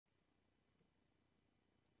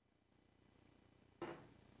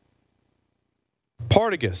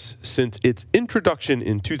Partagas. Since its introduction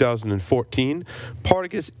in 2014,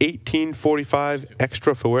 Partagas 1845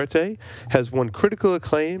 Extra Fuerte has won critical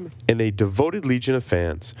acclaim and a devoted legion of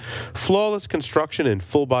fans. Flawless construction and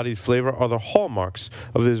full-bodied flavor are the hallmarks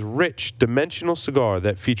of this rich, dimensional cigar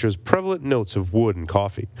that features prevalent notes of wood and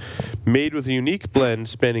coffee. Made with a unique blend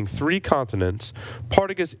spanning 3 continents,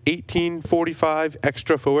 Partagas 1845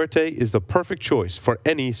 Extra Fuerte is the perfect choice for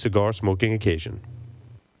any cigar smoking occasion.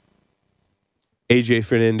 A.J.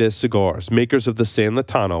 Fernandez Cigars, makers of the San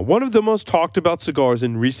Latano, one of the most talked about cigars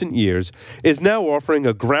in recent years, is now offering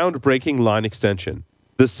a groundbreaking line extension,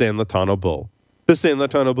 the San Latano Bull. The San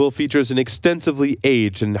Latano Bull features an extensively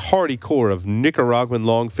aged and hardy core of Nicaraguan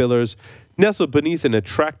long fillers nestled beneath an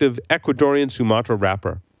attractive Ecuadorian Sumatra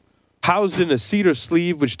wrapper. Housed in a cedar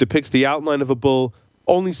sleeve which depicts the outline of a bull,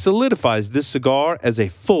 only solidifies this cigar as a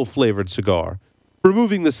full-flavored cigar.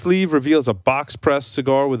 Removing the sleeve reveals a box-pressed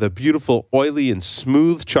cigar with a beautiful, oily, and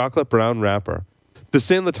smooth chocolate brown wrapper. The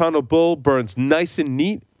San Latano Bull burns nice and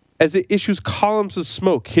neat as it issues columns of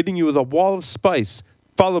smoke, hitting you with a wall of spice,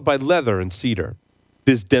 followed by leather and cedar.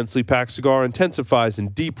 This densely packed cigar intensifies in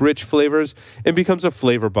deep, rich flavors and becomes a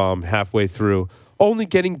flavor bomb halfway through, only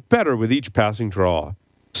getting better with each passing draw.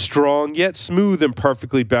 Strong, yet smooth and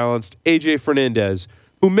perfectly balanced, A.J. Fernandez,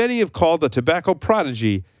 who many have called a tobacco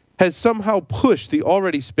prodigy, has somehow pushed the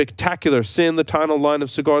already spectacular San Latano line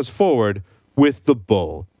of cigars forward with the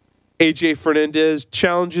Bull. A.J. Fernandez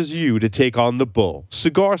challenges you to take on the Bull,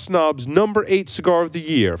 Cigar Snob's #8 cigar of the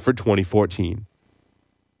year for 2014.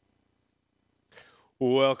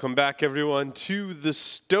 Welcome back, everyone, to the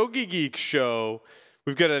Stogie Geeks show.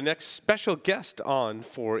 We've got our next special guest on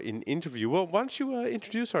for an interview. Well, why don't you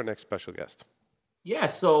introduce our next special guest? Yeah,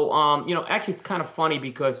 so actually it's kind of funny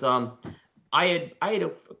because I had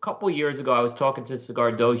a couple years ago, I was talking to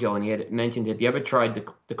Cigar Dojo, and he had mentioned, have you ever tried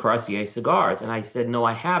the Crossier cigars? And I said, no,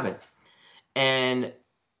 I haven't. And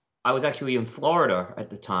I was actually in Florida at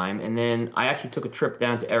the time, and then I actually took a trip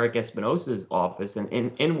down to Eric Espinosa's office, and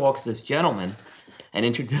in walks this gentleman and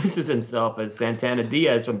introduces himself as Santana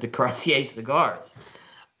Diaz from the Crossier Cigars.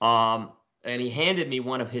 And he handed me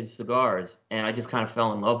one of his cigars, and I just kind of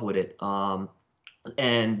fell in love with it.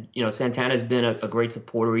 And, you know, Santana's been a great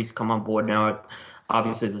supporter. He's come on board now,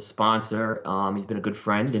 obviously, as a sponsor. He's been a good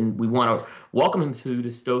friend, and we want to welcome him to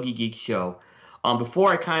the Stogie Geeks show.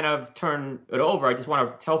 Before I kind of turn it over, I just want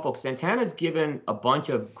to tell folks, Santana's given a bunch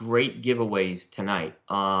of great giveaways tonight.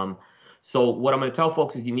 So what I'm going to tell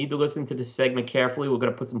folks is you need to listen to this segment carefully. We're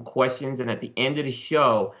going to put some questions, and at the end of the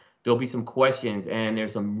show, there'll be some questions, and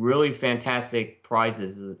there's some really fantastic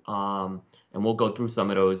prizes, and we'll go through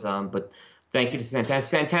some of those. But thank you to Santana.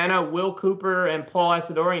 Santana, Will Cooper, and Paul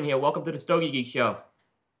Asadorian here. Welcome to the Stogie Geek show.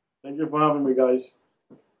 Thank you for having me, guys.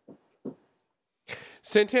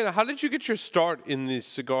 Santana, how did you get your start in the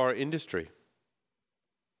cigar industry?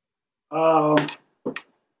 Well,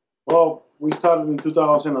 we started in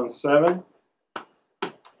 2007,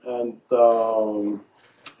 and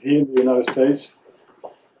here in the United States,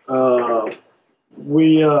 I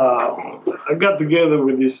got together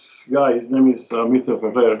with this guy. His name is Mr.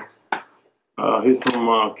 Ferrer. He's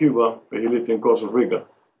from Cuba, but he lived in Costa Rica.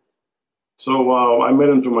 So I met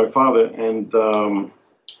him through my father, and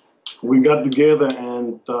we got together,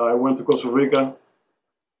 and I went to Costa Rica,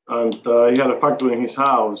 and he had a factory in his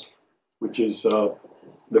house, which is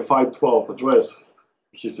the 512 address,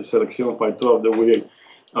 which is the Selección 512 that we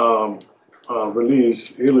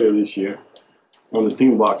released earlier this year on the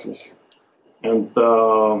tin boxes. And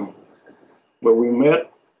when we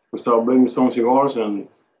met, we started blending some cigars, and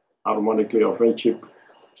automatically our friendship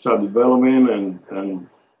started developing, and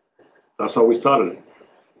that's how we started it.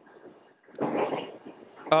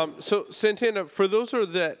 So, Santana, for those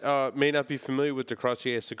that may not be familiar with the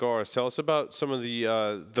Crossier cigars, tell us about some of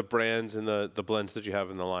the brands and the blends that you have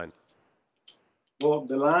in the line. Well,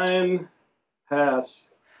 the line has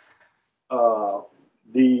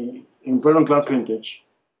the Imperial Class Vintage.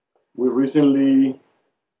 We recently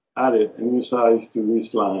added a new size to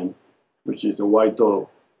this line, which is the White Toro.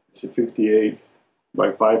 It's a 58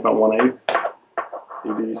 by 5 1/8.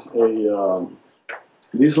 It is a,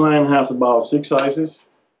 this line has about 6 sizes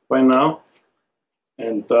right now,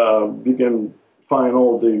 and you can find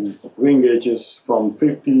all the ring gauges from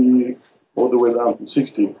 50 all the way down to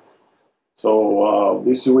 60. So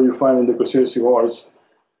this is where you find in the Crossier cigars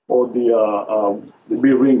all the big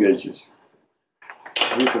ring gauges.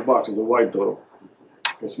 Here's the box of the White Toro.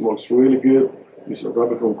 It smokes really good. It's a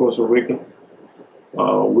wrapper from Costa Rica.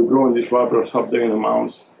 We're growing these wrappers up there in the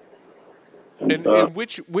mountains. And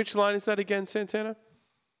which line is that again, Santana?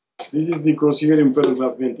 This is the Crossier Imperial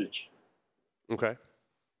Glass Vintage. Okay.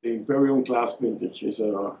 the Imperium Class Vintage. It's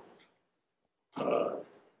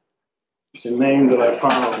a name that I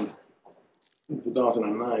found in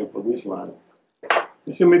 2009 for this line.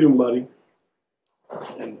 It's a medium body,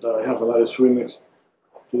 and it has a lot of sweetness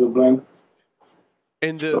to the blend.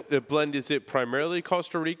 And the blend, is it primarily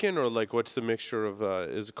Costa Rican, or like what's the mixture of,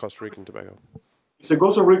 is it Costa Rican tobacco? It's a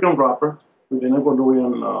Costa Rican wrapper with an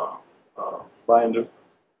Ecuadorian binder,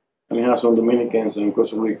 and it has some Dominicans and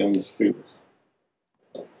Costa Ricans flavors.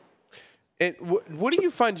 And what do you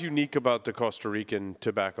find unique about the Costa Rican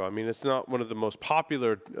tobacco? I mean, it's not one of the most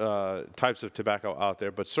popular types of tobacco out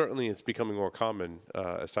there, but certainly it's becoming more common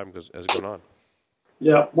as time has gone on.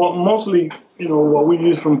 Yeah, well, mostly, what we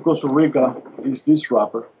use from Costa Rica is this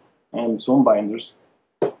wrapper and some binders.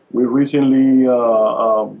 We recently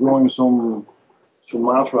growing some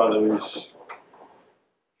Sumatra that is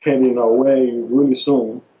heading our way really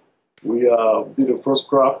soon. We did a first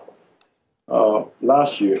crop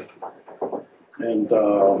last year, and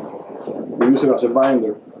we use it as a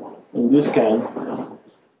binder in this can,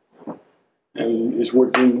 and it's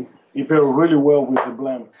working. It pairs really well with the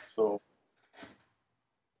blend. So.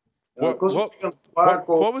 What was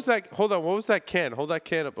that? Hold on. What was that can? Hold that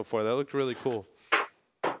can up before. That looked really cool.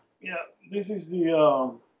 Yeah, this is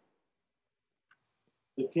the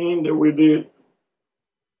can that we did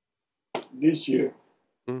this year.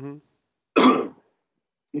 Mm-hmm.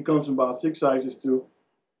 It comes in about 6 sizes too,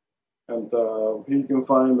 and here you can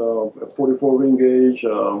find a 44 ring gauge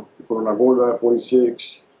for an Agorda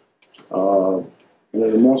 46, and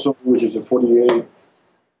then the Mozo, which is a 48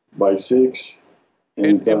 by 6.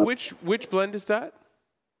 And which blend is that?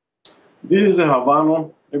 This is a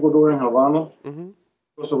Habano, Ecuadorian Habano,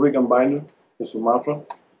 Costa Rican binder, the Sumatra.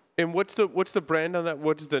 And what's the brand on that?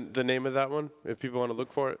 What's the name of that one, if people want to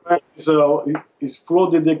look for it? It's Flor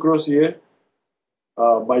de Crozier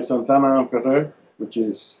by Santana Ferrer, which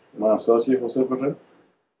is my associate, Jose Ferrer.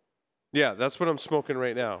 Yeah, that's what I'm smoking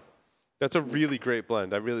right now. That's a really great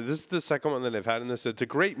blend. This is the second one that I've had in this. It's a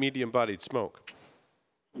great medium-bodied smoke.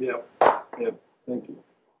 Yeah. Thank you.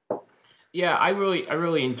 Yeah, I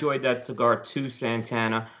really enjoyed that cigar too,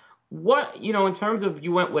 Santana. What, in terms of,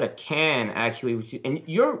 you went with a can actually, and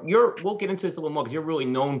we'll get into this a little more because you're really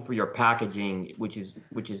known for your packaging, which is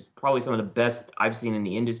probably some of the best I've seen in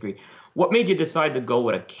the industry. What made you decide to go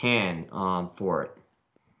with a can for it?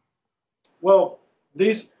 Well,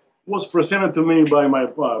 this was presented to me by my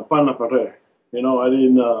partner Ferrer. I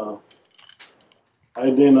didn't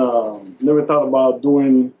never thought about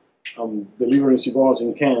doing delivering cigars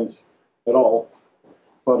in cans at all,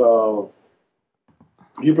 but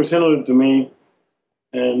he presented it to me,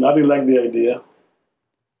 and I didn't like the idea.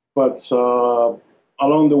 But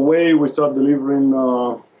along the way, we started delivering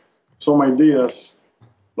some ideas,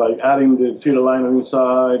 like adding the tiller liner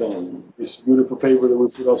inside and this beautiful paper that we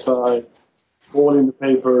put outside, folding the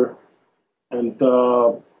paper, and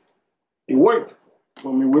it worked. I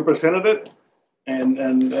mean, we presented it, and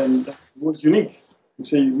it was unique.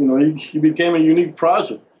 So, it became a unique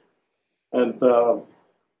project, and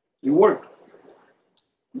it worked.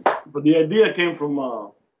 But the idea came from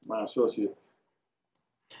my associate.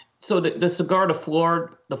 So the cigar, the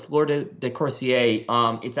Flor de Corsier,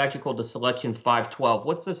 it's actually called the Selection 512.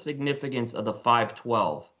 What's the significance of the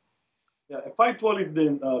 512? Yeah, 512 is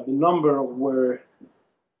the number where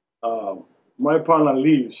my partner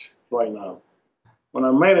lives right now. When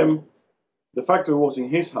I met him, the factory was in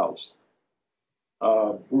his house.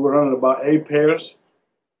 We were running about 8 pairs.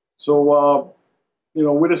 So,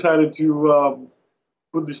 we decided to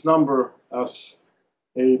put this number as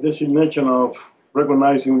a designation of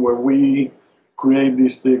recognizing where we create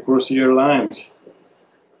the Crozier lines.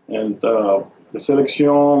 And the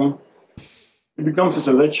selection, it becomes a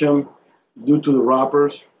selection due to the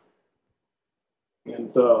wrappers.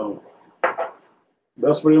 And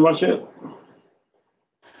that's pretty much it.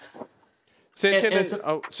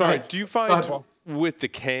 Santana, sorry, do you find with the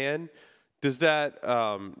can, does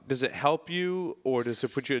it help you, or does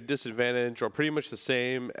it put you at a disadvantage, or pretty much the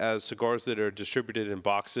same as cigars that are distributed in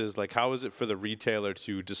boxes? Like, how is it for the retailer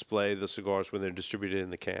to display the cigars when they're distributed in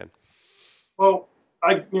the can? Well,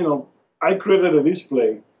 I created a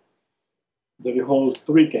display that it holds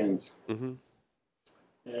 3 cans. Mm-hmm.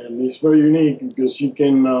 And it's very unique because you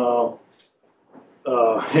can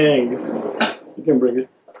hang, you can bring it,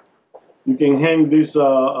 you can hang this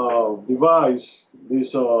device,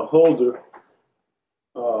 this holder,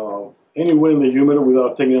 anywhere in the humidor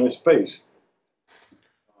without taking any space.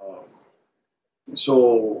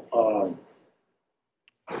 So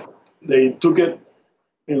they took it,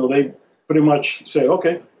 they pretty much say,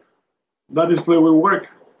 okay, that display will work.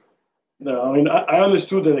 No, I mean, I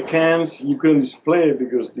understood that the cans you couldn't display it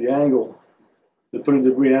because the angle, the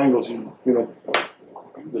 30-degree angles,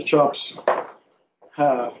 the chops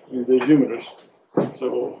have in the humidors.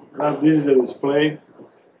 So this is a display,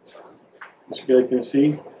 as you guys can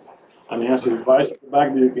see, and it has a device at the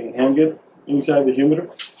back that you can hang it inside the humidor.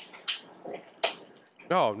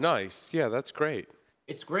 Oh, nice. Yeah, that's great.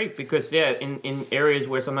 It's great because yeah, in areas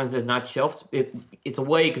where sometimes there's not shelves, it's a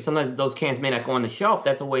way because sometimes those cans may not go on the shelf.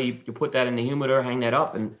 That's a way you put that in the humidor, hang that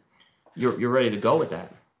up, and you're ready to go with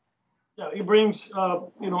that. Yeah, it brings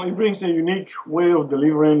it brings a unique way of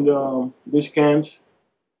delivering these cans,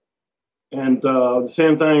 and at the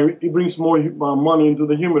same time, it brings more money into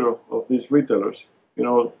the humidor of these retailers. You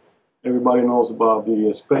know, everybody knows about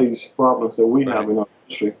the space problems that we have in our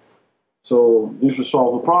industry. So this will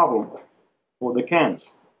solve the problem for the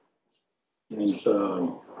cans. And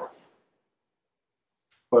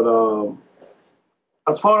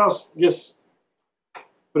as far as just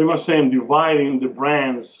pretty much saying dividing the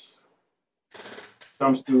brands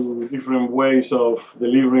comes to different ways of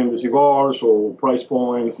delivering the cigars or price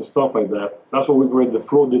points and stuff like that. That's what we call the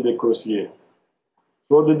Flor de Crozier.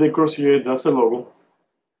 Flor de Crozier, that's the logo.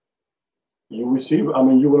 You will see, I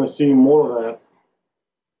mean, you're going to see more of that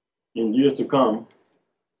in years to come.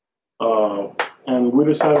 And we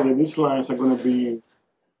decided that these lines are going to be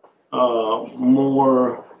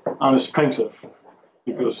more inexpensive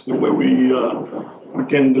because the way we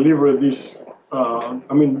can deliver this,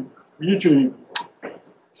 I mean, usually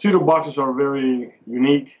pseudo boxes are very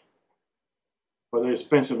unique, but they're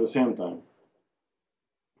expensive at the same time.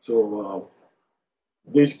 So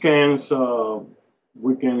these cans,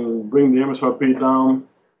 we can bring the MSRP down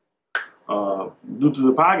due to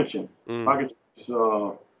the packaging. Packaging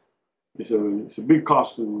is a big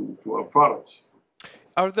cost to our products.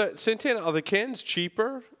 Santana, are the cans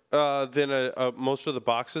cheaper than most of the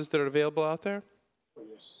boxes that are available out there? Oh,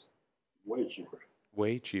 yes, way cheaper.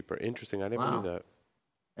 Way cheaper. Interesting. I never knew that.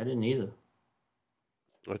 I didn't either.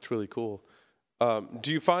 That's really cool.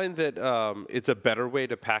 Do you find that it's a better way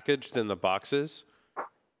to package than the boxes?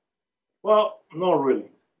 Well, not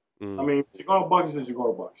really. I mean, cigar box is a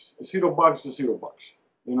cigar box. A pseudo box is a pseudo box.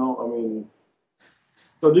 You know, I mean,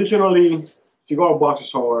 traditionally, cigar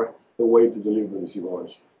boxes are the way to deliver the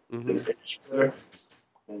cigars. They age better,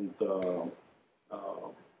 and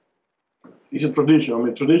it's a tradition. I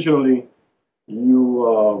mean, traditionally,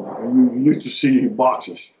 you used to see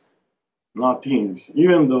boxes, not tins,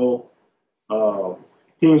 even though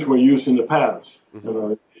tins were used in the past.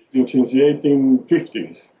 Since the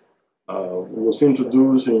 1850s, it was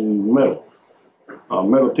introduced in metal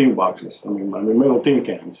tin boxes. I mean metal tin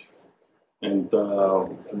cans. And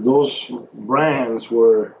those brands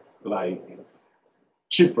were like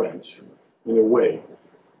cheap brands in a way,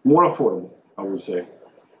 more affordable, I would say.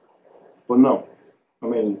 But no, I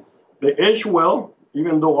mean, they age well,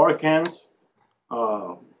 even though our cans,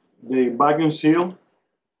 they vacuum seal.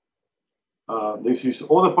 This is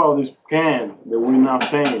other part of this can that we're not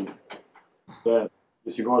saying that the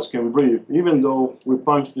cigars can breathe, even though we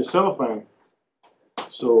punch the cellophane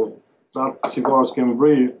so that cigars can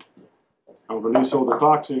breathe and release all the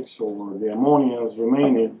toxics or the ammonias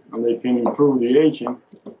remaining, and they can improve the aging.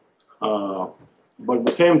 But at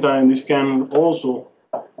the same time, this can also,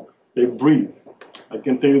 they breathe. I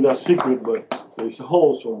can tell you that secret, but there's a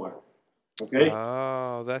hole somewhere. Okay?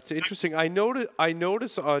 Oh, that's interesting. I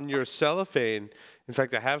notice on your cellophane, in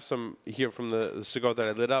fact, I have some here from the cigar that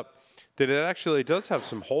I lit up, that it actually does have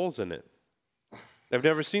some holes in it. I've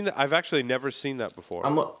never seen that. I've actually never seen that before.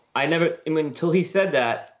 I mean, until he said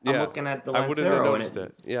that, I'm looking at the Lancero. I wouldn't have noticed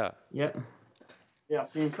it. Yeah. Yep. Yeah,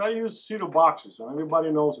 since I use pseudo boxes, and everybody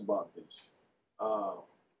knows about this, all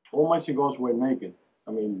my cigars were naked.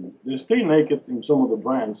 I mean, they're still naked in some of the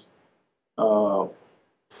brands. But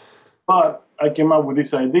I came up with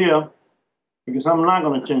this idea because I'm not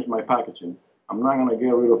going to change my packaging. I'm not going to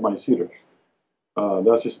get rid of my cedars.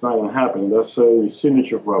 That's just not going to happen. That's a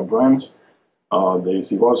signature for our brands. The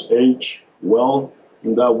cigars age well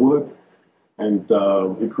in that wood, and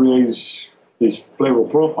it creates these flavor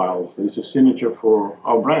profiles. It's a signature for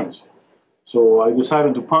our brands. So I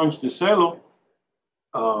decided to punch the cello.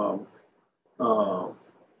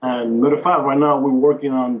 And matter of fact, right now we're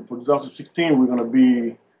working on, for 2016, we're going to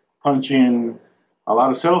be punching a lot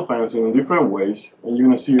of cellophans in different ways. And you're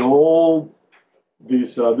going to see all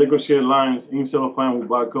these decorated lines in cellophane with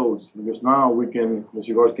barcodes, because now the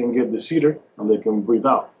cigars can get the cedar and they can breathe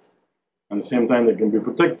out. And at the same time, they can be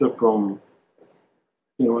protected from,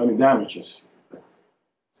 any damages.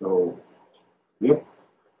 So, yep,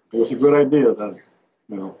 it was a good idea that,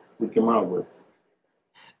 we came out with.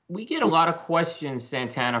 We get a lot of questions,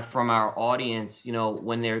 Santana, from our audience. You know,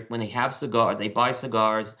 when they have cigar, they buy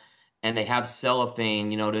cigars, and they have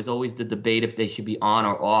cellophane. You know, there's always the debate if they should be on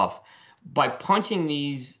or off. By punching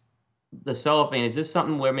the cellophane, is this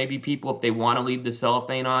something where maybe people, if they want to leave the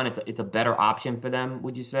cellophane on, it's a better option for them?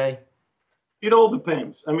 Would you say? It all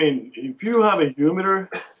depends. I mean, if you have a humidor,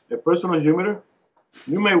 a personal humidor,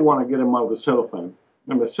 you may want to get them out of the cellophane.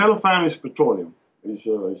 Remember, cellophane is petroleum.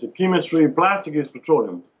 It's a chemistry. Plastic is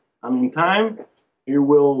petroleum, and in time, it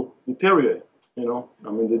will deteriorate. You know,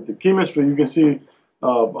 I mean, the chemistry. You can see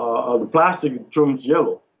the plastic turns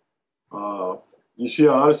yellow. You see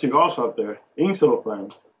a lot of cigars out there in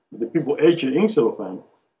cellophane. The people age it in cellophane,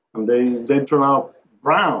 and they turn out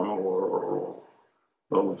brown or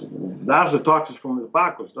that's the toxins from the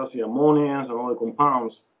tobaccos. That's the ammonias and all the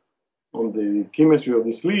compounds on the chemistry of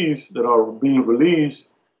these leaves that are being released,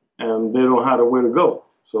 and they don't have a way to go.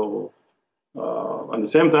 So, at the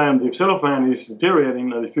same time, if cellophane is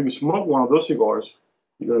deteriorating, and if you smoke one of those cigars,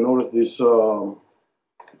 you're going to notice these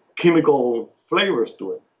chemical flavors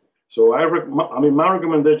to it. So, I mean, my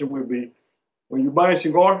recommendation would be when you buy a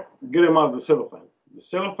cigar, get them out of the cellophane. The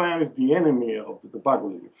cellophane is the enemy of the tobacco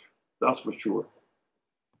leaf. That's for sure.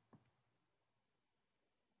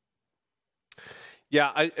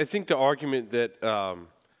 Yeah, I think the argument that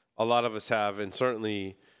a lot of us have, and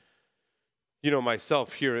certainly, you know,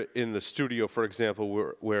 myself here in the studio, for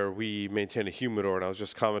example, where we maintain a humidor, and I was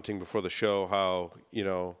just commenting before the show how, you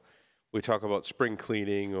know, we talk about spring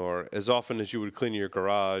cleaning, or as often as you would clean your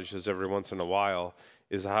garage, as every once in a while,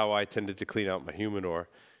 is how I tended to clean out my humidor.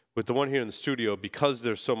 With the one here in the studio, because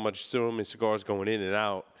there's so many cigars going in and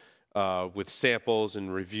out, with samples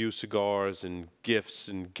and review cigars and gifts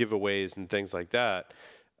and giveaways and things like that,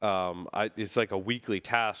 it's like a weekly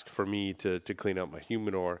task for me to clean out my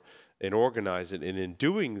humidor and organize it. And in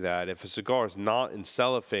doing that, if a cigar is not in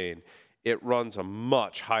cellophane, it runs a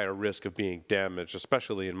much higher risk of being damaged,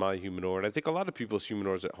 especially in my humidor. And I think a lot of people's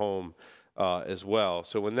humidors at home as well.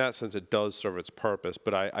 So in that sense, it does serve its purpose.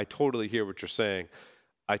 But I totally hear what you're saying.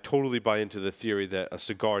 I totally buy into the theory that a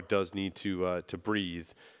cigar does need to breathe.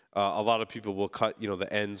 A lot of people will cut, you know,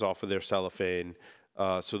 the ends off of their cellophane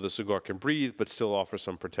so the cigar can breathe, but still offer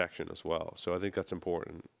some protection as well. So I think that's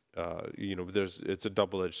important. You know, it's a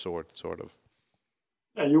double-edged sword, sort of.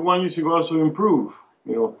 Yeah, you want your cigars to improve,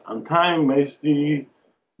 you know, and time makes the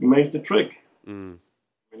trick. And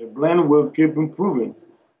the blend will keep improving.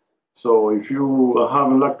 So if you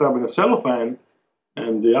haven't locked up in a cellophane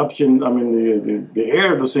and the option, I mean, the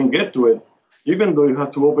air doesn't get to it, even though you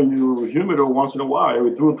have to open your humidor once in a while,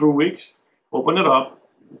 every 2 or 3 weeks, open it up,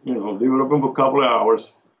 you know, leave it open for a couple of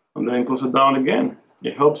hours, and then close it down again.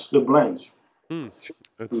 It helps the blends. That's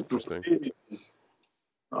interesting.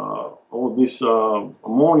 All these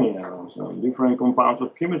ammonia and different compounds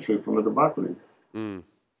of chemistry from the tobacco leaf.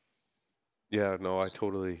 Yeah, no, I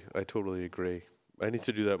totally agree. I need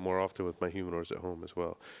to do that more often with my humidors at home as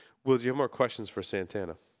well. Will, do you have more questions for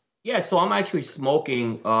Santana? Yeah, so I'm actually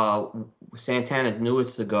smoking Santana's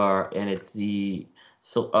newest cigar, and it's the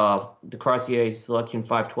Crozier Selection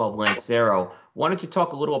 512 Lancero. Why don't you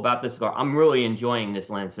talk a little about this cigar? I'm really enjoying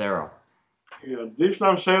this Lancero. Yeah, this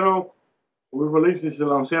Lancero, we released this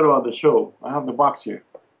Lancero at the show. I have the box here,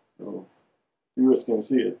 so viewers can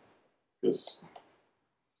see it, because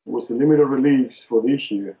it was a limited release for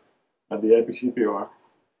this year at the IPCPR.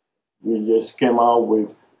 We just came out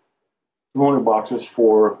with 200 boxes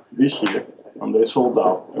for this year, and they sold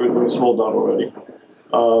out. Everything is sold out already.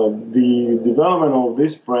 The development of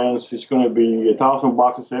these brands is going to be 1,000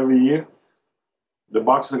 boxes every year. The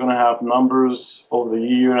boxes are going to have numbers of the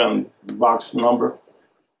year and box number.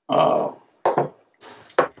 The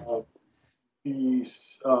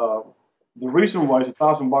reason why it's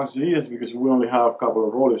 1,000 boxes a year is because we only have a couple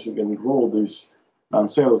of rollers who can roll these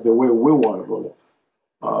Lanceros the way we want to roll it.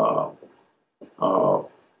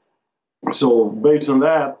 So based on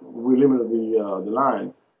that, we limited the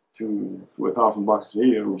line to 1,000 boxes a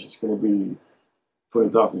year, which is going to be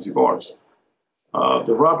 20,000 cigars.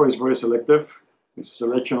 The wrapper is very selective. It's a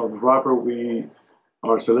selection of the wrapper. We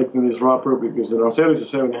are selecting this wrapper because the Lancero is a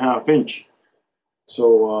 7.5 inch.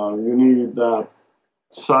 So you need that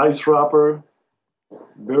size wrapper,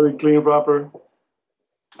 very clean wrapper.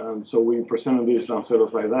 And so we presented these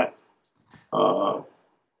Lanceros like that.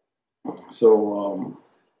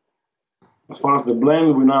 As far as the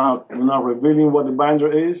blend, we're not revealing what the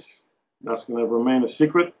binder is. That's going to remain a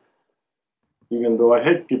secret. Even though I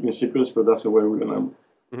hate keeping secrets, but that's the way we're going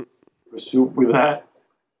to pursue with that.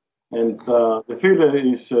 And the filler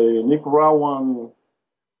is a Nicaraguan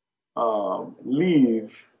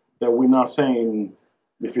leaf that we're not saying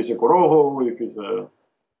if it's a Corojo, if it's a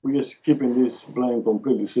we're just keeping this blend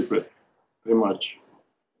completely secret, pretty much.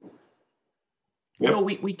 You Yep. know,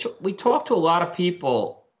 we talk to a lot of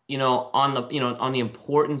people, on the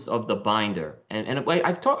importance of the binder, and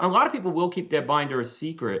I've talked. A lot of people will keep their binder a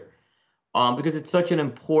secret, because it's such an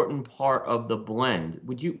important part of the blend.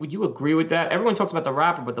 Would you agree with that? Everyone talks about the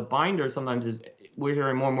wrapper, but the binder sometimes we're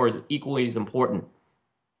hearing more and more is equally as important.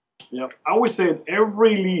 Yeah, I would say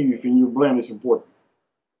every leaf in your blend is important.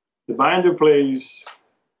 The binder plays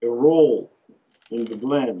a role in the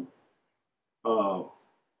blend.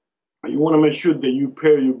 You want to make sure that you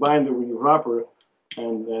pair your binder with your wrapper,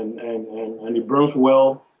 and it burns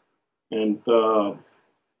well, and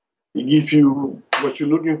it gives you what you're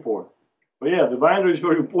looking for. But yeah, the binder is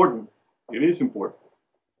very important. It is important.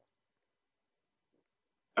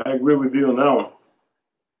 I agree with you on that one.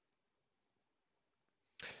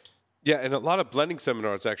 Yeah, in a lot of blending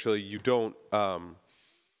seminars, actually, you don't,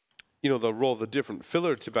 they'll roll the different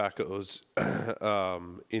filler tobaccos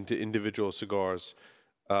into individual cigars,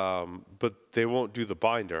 but they won't do the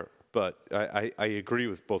binder. But I agree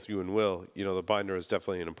with both you and Will. The binder is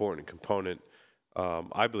definitely an important component,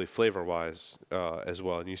 I believe, flavor-wise as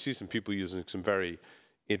well. And you see some people using some very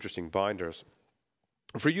interesting binders.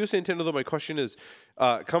 For you, Santana, though, my question is,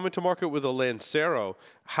 coming to market with a Lancero,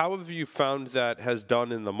 how have you found that has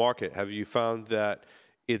done in the market? Have you found that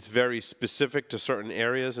it's very specific to certain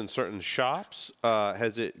areas and certain shops?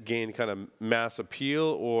 Has it gained kind of mass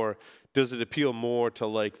appeal, or does it appeal more to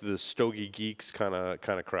like the Stogie Geeks kind of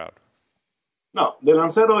crowd? No, the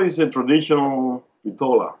Lancero is a traditional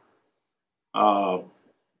Vitola. I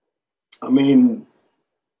mean,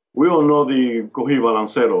 we all know the Cohiba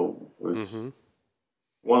Lancero.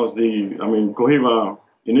 Cohiba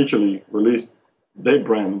initially released their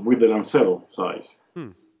brand with the Lancero size.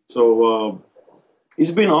 So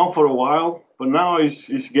it's been on for a while, but now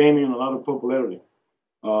it's gaining a lot of popularity.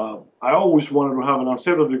 I always wanted to have a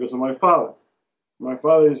Lancero because of my father. My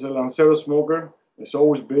father is a Lancero smoker. It's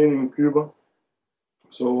always been in Cuba.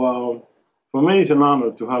 So for me, it's an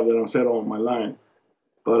honor to have the Lancero on my line.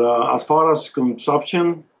 But as far as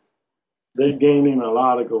consumption, they're gaining a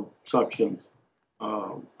lot of consumptions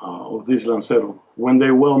of this Lancero when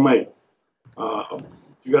they're well made.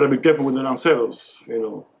 You got to be careful with the Lanceros.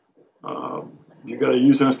 You got to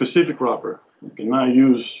use a specific wrapper. You cannot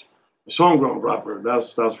use a homegrown wrapper.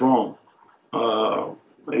 That's wrong.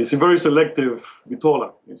 It's a very selective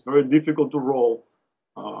Vitola. It's very difficult to roll.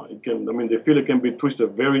 The filler can be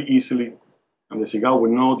twisted very easily, and the cigar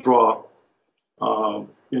with no draw.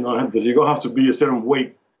 The cigar has to be a certain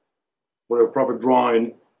weight for a proper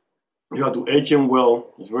drawing. You have to age them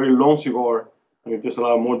well. It's a very long cigar, and it takes a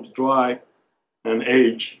lot more to dry and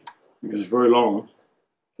age because it's very long.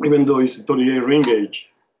 Even though it's a 38 ring age,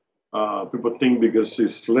 people think because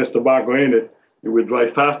it's less tobacco in it, it will dry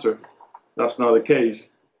faster. That's not the case,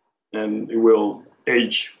 and it will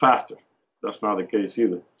age faster. That's not the case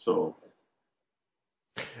either. So,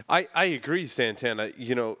 I agree, Santana.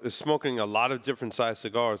 Smoking a lot of different size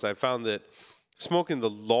cigars, I found that smoking the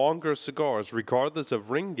longer cigars, regardless of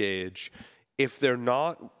ring gauge, if they're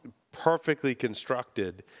not perfectly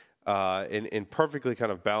constructed and perfectly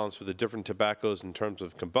kind of balanced with the different tobaccos in terms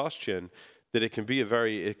of combustion, that it can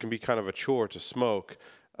be kind of a chore to smoke,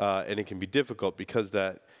 and it can be difficult because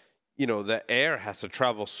that air has to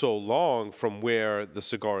travel so long from where the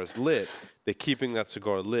cigar is lit that keeping that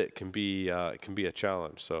cigar lit can be a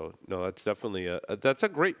challenge. So no, that's definitely that's a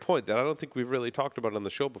great point that I don't think we've really talked about on the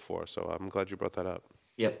show before. So I'm glad you brought that up.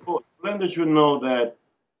 Yep. Well, blenders should know that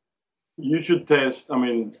you should test.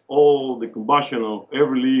 All the combustion of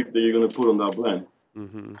every leaf that you're going to put on that blend.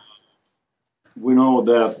 Mm-hmm. We know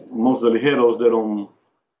that most of the ligeros, they don't,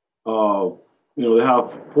 they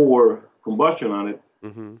have poor combustion on it.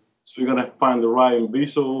 Mm-hmm. So you're gonna find the right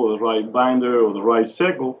Inviso or the right binder or the right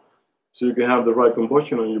seco, so you can have the right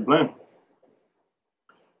combustion on your blend.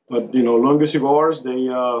 But longer cigars,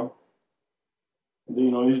 they're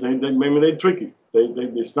tricky.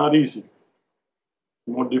 It's not easy.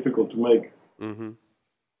 More difficult to make. Mm-hmm.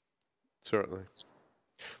 Certainly.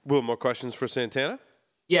 Will, more questions for Santana?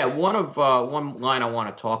 Yeah, one line I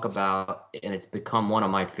want to talk about, and it's become one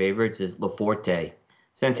of my favorites, is La Forte.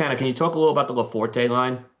 Santana, can you talk a little about the La Forte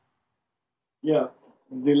line? Yeah,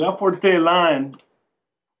 the La Forte line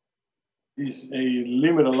is a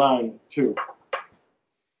limited line too.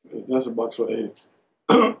 That's a box for 8.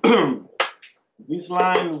 This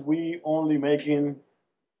line we only making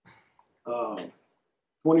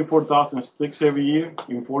 24,000 sticks every year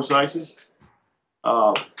in 4 sizes.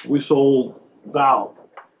 We sold about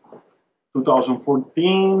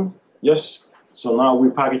 2014. Yes. So now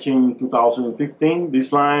we're packaging 2015.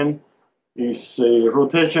 This line is a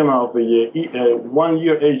rotation of a 1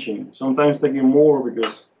 year aging. Sometimes taking more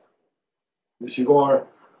because the cigar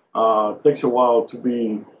takes a while to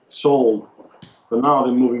be sold, but now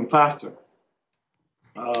they're moving faster.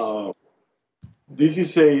 This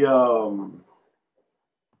is a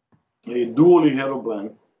dual ligero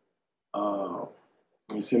blend.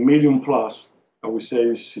 It's a medium plus. I would say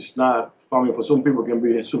it's not, I mean, for some people it can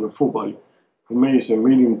be a super full body. For me, it's a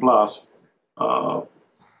medium plus.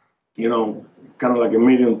 You know, kind of like a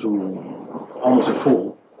medium to almost a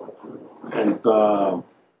full. And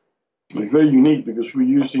it's very unique because we're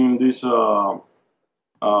using this Criollo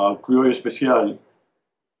Especial,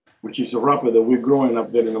 which is a wrapper that we're growing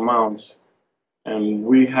up there in the mountains. And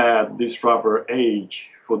we had this wrapper age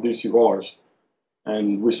for these cigars.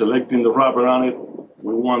 And we're selecting the wrapper on it.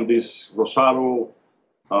 We want this Rosado.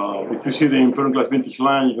 If you see the Imperial Class Vintage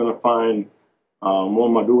line, you're going to find more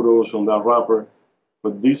Maduros on that wrapper.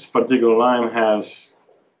 But this particular line has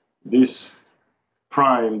this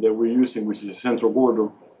prime that we're using, which is a Centro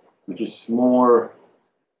Gordo, which is more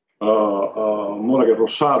like a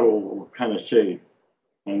Rosado kind of shade.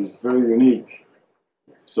 And it's very unique.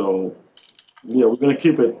 So, yeah, we're going to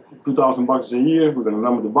keep it $2,000 a year. We're going to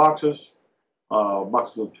number the boxes,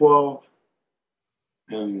 boxes of 12.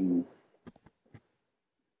 And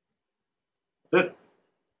that's it.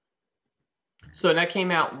 So that came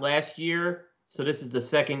out last year. So this is the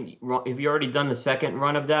second run. Have you already done the second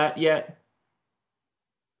run of that yet?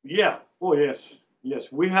 Yeah. Oh, yes. Yes.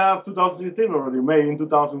 We have 2016 already made in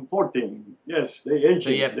 2014. Yes, they aged.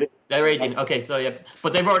 So yeah, they're aging. Okay, so yeah,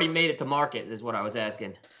 but they've already made it to market is what I was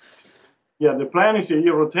asking. Yeah, the plan is a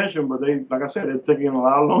year rotation, but they, like I said, they're taking a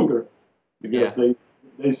lot longer because they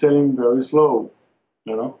selling very slow,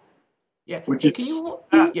 you know. Yeah. Which hey, is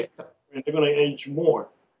fast. Yeah. They're going to age more.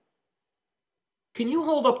 Can you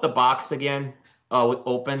hold up the box again?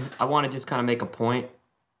 Open. I want to just kind of make a point.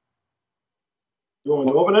 You want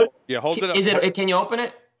me to open it? Yeah, hold it up. Is it? Can you open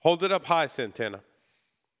it? Hold it up high, Santana.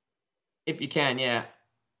 If you can, yeah.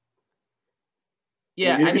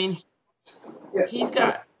 Yeah, I mean, he's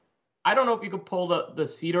got. I don't know if you could pull the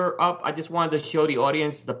cedar up. I just wanted to show the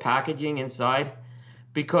audience the packaging inside,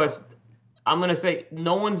 because I'm gonna say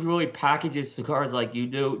no one really packages cigars like you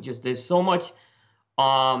do. Just there's so much,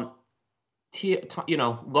 love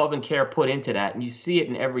and care put into that, and you see it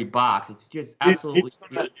in every box. It's just absolutely.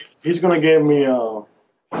 He's gonna give me a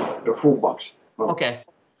full box. Okay.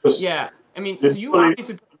 Yeah, I mean, so you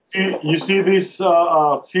obviously you see this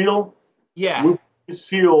seal? Yeah. This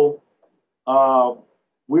seal.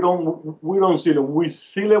 We don't seal it. We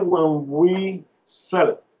seal it when we sell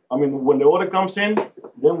it. I mean, when the order comes in,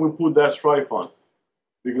 then we put that stripe on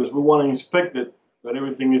because we want to inspect it that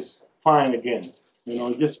everything is fine again. You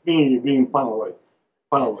know, just being paranoid.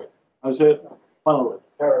 I said paranoid.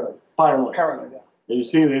 Paranoid. Yeah. You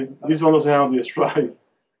see, this one doesn't have the stripe.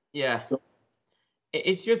 Yeah. So,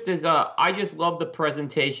 it's just I just love the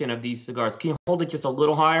presentation of these cigars. Can you hold it just a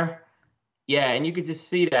little higher? Yeah, and you could just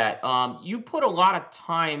see that. You put a lot of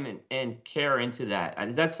time and care into that.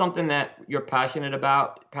 Is that something that you're passionate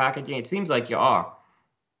about, packaging? It seems like you are.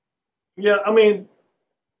 Yeah, I mean,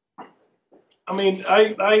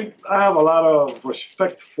 I have a lot of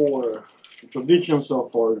respect for the traditions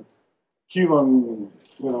of our Cuban,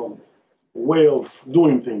 way of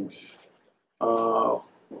doing things. I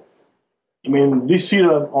mean, this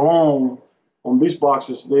cedar alone, on these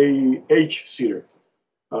boxes, they age cedar.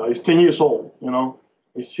 It's 10 years old,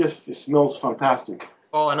 it smells fantastic.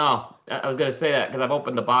 Oh, I know. I was going to say that because I've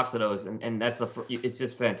opened the box of those, and it's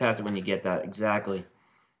just fantastic when you get that. Exactly.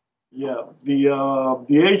 Yeah,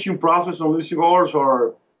 the aging process on these cigars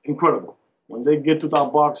are incredible. When they get to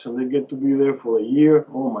that box and they get to be there for a year,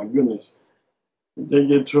 oh my goodness. They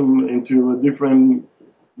get into a different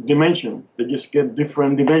dimension. They just get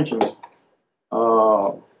different dimensions.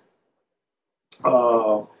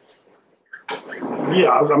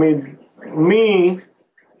 Yeah, I mean, me,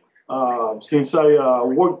 since I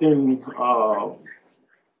worked in Cuba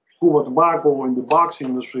Tobacco in the box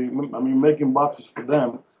industry, I mean, making boxes for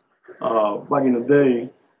them back in the day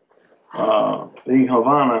in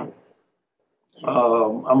Havana,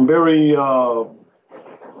 I'm very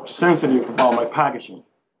sensitive about my packaging.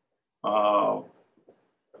 So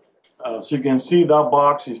you can see that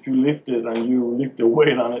box, if you lift it and you lift the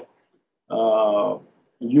weight on it,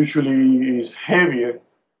 usually is heavier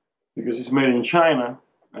because it's made in China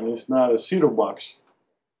and it's not a cedar box.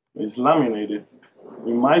 It's laminated.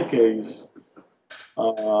 In my case,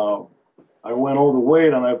 I went all the way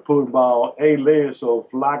and I put about 8 layers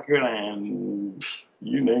of lacquer and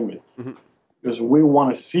you name it. Mm-hmm. Because we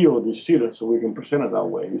want to seal this cedar so we can present it that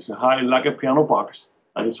way. It's a high lacquer piano box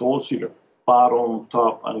and it's all cedar. bottom,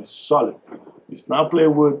 top, and it's solid. It's not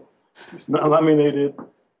plywood. It's not laminated.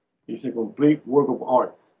 It's a complete work of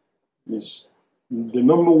art. It's the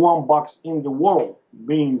number one box in the world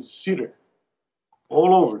being cedar,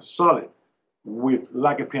 all over, solid, with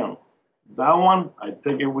like a piano. That one, I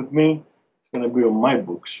take it with me. It's gonna be on my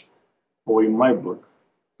books or in my book.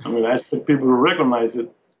 I mean, I expect people to recognize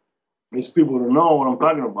it. These people to know what I'm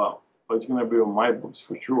talking about, but it's gonna be on my books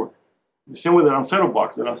for sure. The same with the Lancero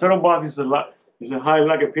box. The Lancero box is a high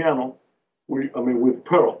like a piano, with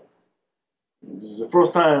pearl. This is the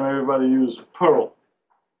first time everybody used pearl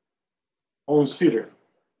on cedar,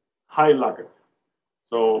 high lacquer.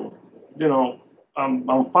 So,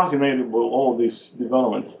 I'm fascinated with all these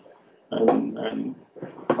developments, and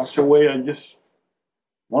that's the way I just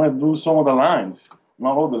want to do some of the lines.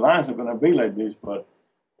 Not all the lines are going to be like this, but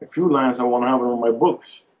a few lines I want to have on my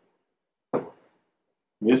books.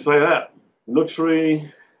 Just like that.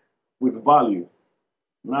 Luxury with value,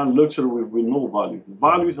 not luxury with no value.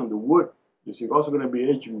 Value is on the wood. The cigars are going to be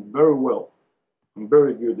aging very well and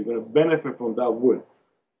very good. They're going to benefit from that wood.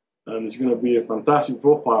 And it's going to be a fantastic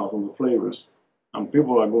profile from the flavors. And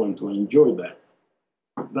people are going to enjoy that.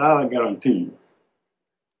 That I guarantee you.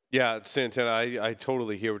 Yeah, Santana, I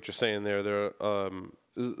totally hear what you're saying there. There are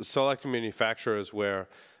selecting manufacturers where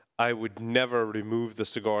I would never remove the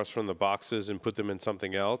cigars from the boxes and put them in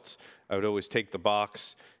something else. I would always take the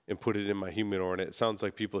box and put it in my humidor. And it sounds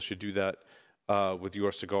like people should do that with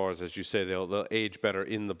your cigars. As you say, they'll age better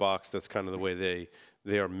in the box. That's kind of the way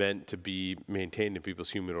they are meant to be maintained in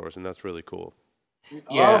people's humidors, and that's really cool.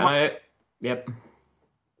 Yeah, yep.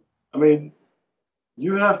 I mean,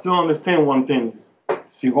 you have to understand one thing.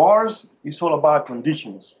 Cigars is all about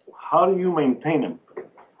conditions. How do you maintain them?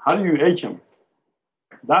 How do you age them?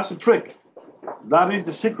 That's the trick. That is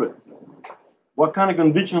the secret. What kind of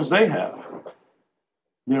conditions they have?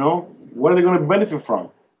 What are they going to benefit from?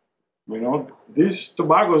 These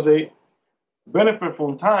tobaccos, they benefit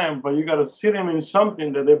from time, but you got to sit them in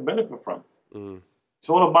something that they benefit from. Mm. It's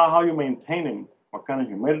all about how you maintain them, what kind of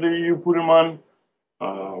humidity you put them on,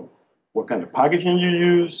 what kind of packaging you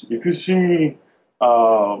use. If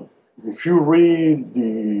you read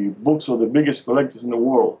the books of the biggest collectors in the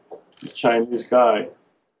world, the Chinese guy,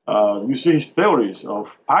 you see his theories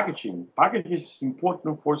of packaging. Packaging is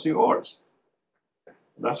important for cigars.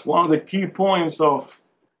 That's one of the key points of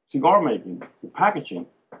cigar making, the packaging.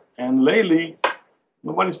 And lately,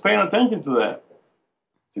 nobody's paying attention to that.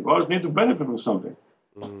 Cigars need to benefit from something.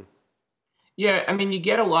 Mm. Yeah, I mean, you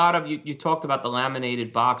get a lot of, you talked about the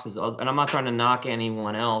laminated boxes, and I'm not trying to knock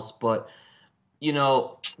anyone else, but,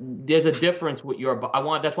 there's a difference with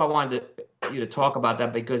that's why I wanted you to talk about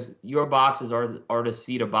that, because your boxes are the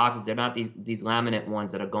cedar boxes. They're not these laminate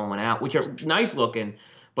ones that are going out, which are nice looking,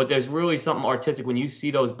 but there's really something artistic when you see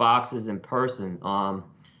those boxes in person.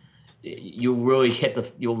 You'll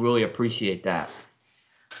really appreciate that.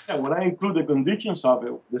 Yeah, when I include the conditions of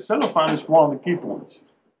it, the cellophane is one of the key points.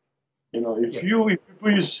 If you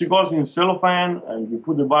put your cigars in cellophane and you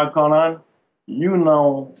put the barcode on, you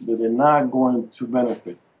know that they're not going to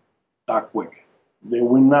benefit that quick. They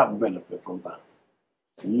will not benefit from that.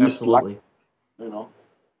 Absolutely.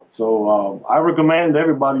 So I recommend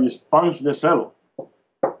everybody is punch the cello.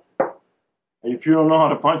 If you don't know how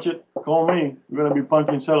to punch it, call me. We're going to be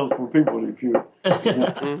punching cellos for people if you...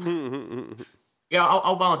 Yeah,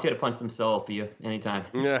 I'll volunteer to punch some cello for you anytime.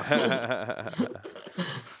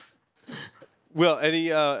 Well, any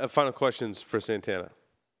final questions for Santana?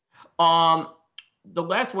 The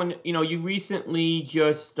last one, you recently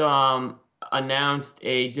just announced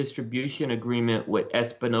a distribution agreement with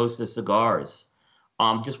Espinosa Cigars.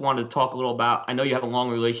 Just wanted to talk a little about, I know you have a long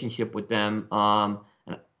relationship with them.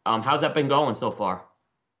 How's that been going so far?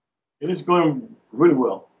 It is going really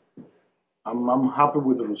well. I'm happy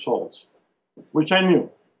with the results, which I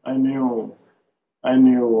knew. I knew,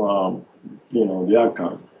 the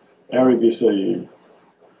outcome. Eric is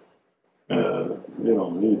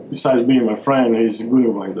besides being my friend, he's good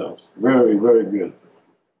at what he does. Very, very good.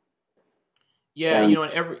 Yeah, and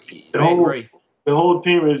the whole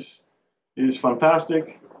team is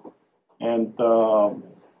fantastic, and the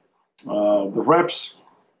reps,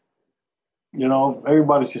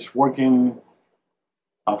 everybody's just working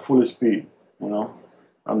at full speed.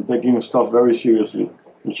 I'm taking stuff very seriously,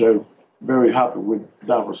 which I'm very happy with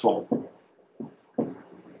that result.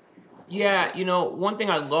 Yeah, one thing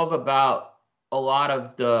I love about a lot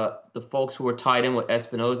of the folks who are tied in with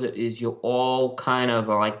Espinosa is you all kind of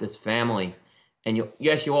are like this family. And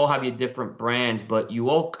you all have your different brands, but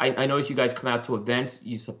I notice you guys come out to events,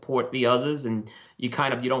 you support the others, and you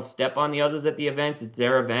don't step on the others at the events. It's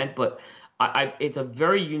their event. But it's a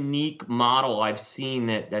very unique model I've seen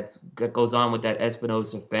that goes on with that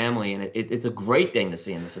Espinosa family, and it's a great thing to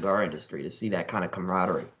see in the cigar industry, to see that kind of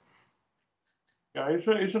camaraderie. Yeah,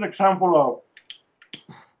 it's an example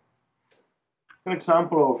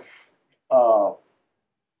of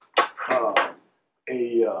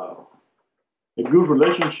a good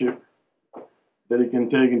relationship that it can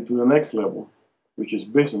take into the next level, which is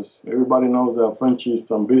business. Everybody knows that friendships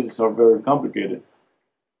and business are very complicated,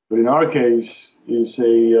 but in our case, it's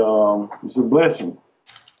a blessing.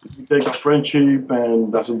 You take a friendship,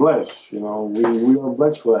 and that's a bless. You know, we are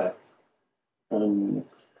blessed for that. And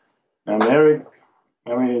Eric,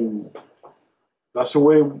 I mean, that's the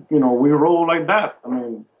way, you know, we roll like that. I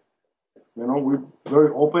mean, you know, we're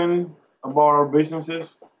very open about our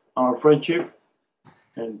businesses, our friendship,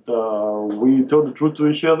 and we tell the truth to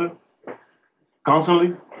each other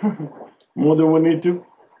constantly, more than we need to.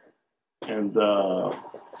 And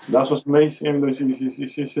that's what's amazing. It's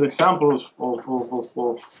an example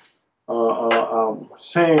of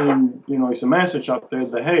saying, you know, it's a message out there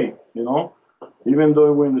that, hey, you know, even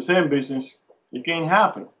though we're in the same business, it can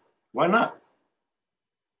happen. Why not?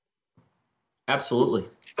 Absolutely.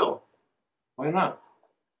 Still, why not?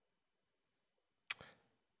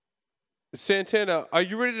 Santana, are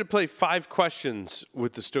you ready to play 5 questions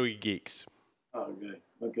with the Stogie Geeks?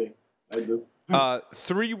 Okay, I do.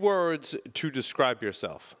 3 words to describe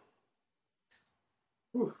yourself.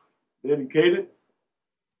 Whew. Dedicated,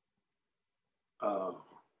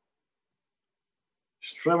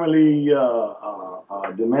 extremely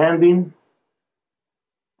demanding,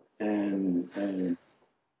 and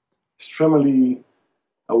extremely,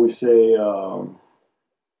 I would say,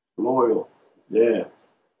 loyal. Yeah.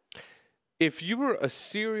 If you were a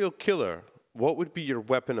serial killer, what would be your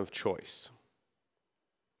weapon of choice?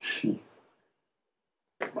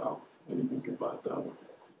 Wow, I didn't think about that one.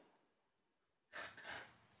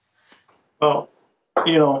 Well,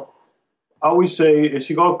 you know, I always say a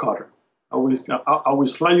cigar cutter. I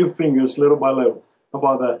always slide your fingers little by little. How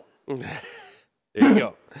about that? There you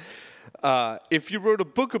go. If you wrote a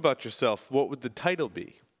book about yourself, what would the title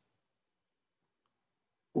be?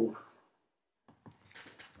 Ooh.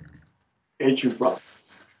 Aging process.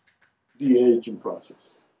 The aging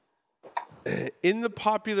process. In the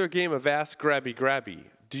popular game of Ask Grabby Grabby,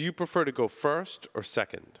 do you prefer to go first or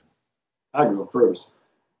second? I go first.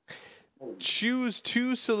 Choose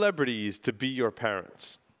 2 celebrities to be your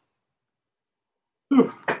parents.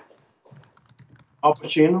 Al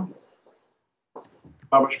Pacino.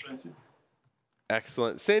 Barbara Streisand.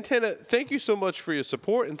 Excellent. Santana, thank you so much for your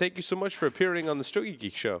support, and thank you so much for appearing on the Stogie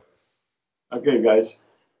Geek Show. Okay, guys.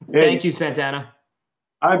 Hey, Thank you, Santana.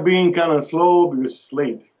 I've been kind of slow because it's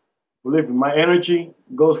late. Believe me, my energy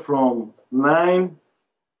goes from 9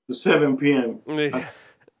 to 7 p.m.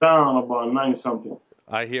 Down about 9 something.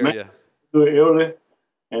 I hear you. Do it early,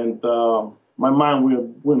 and my mind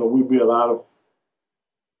will be a lot of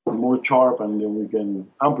more sharp, and then we can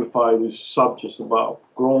amplify these subjects about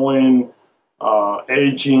growing,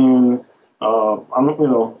 aging, a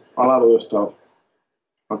lot of this stuff.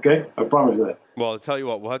 Okay, I promise you that. Well, I'll tell you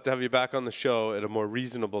what, we'll have to have you back on the show at a more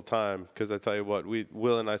reasonable time, because I tell you what,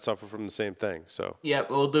 Will and I suffer from the same thing. So Yeah,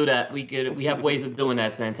 we'll do that. We have ways of doing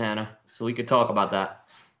that, Santana. So we could talk about that.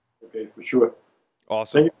 Okay, for sure.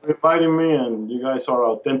 Awesome. Thank you for inviting me, and you guys are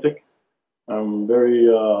authentic. I'm very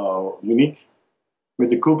unique.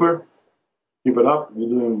 Mr. Cooper, keep it up. You're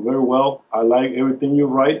doing very well. I like everything you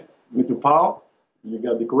write. Mr. Powell, you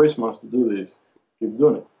got the charisma to do this. Keep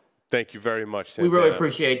doing it. Thank you very much, Santana. We really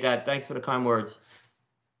appreciate that. Thanks for the kind words.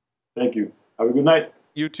 Thank you. Have a good night.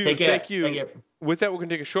 You too. Take care. Thank you. Thank you. With that, we're going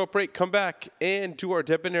to take a short break, come back, and do our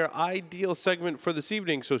Debonair Ideal segment for this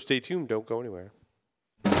evening. So stay tuned. Don't go anywhere.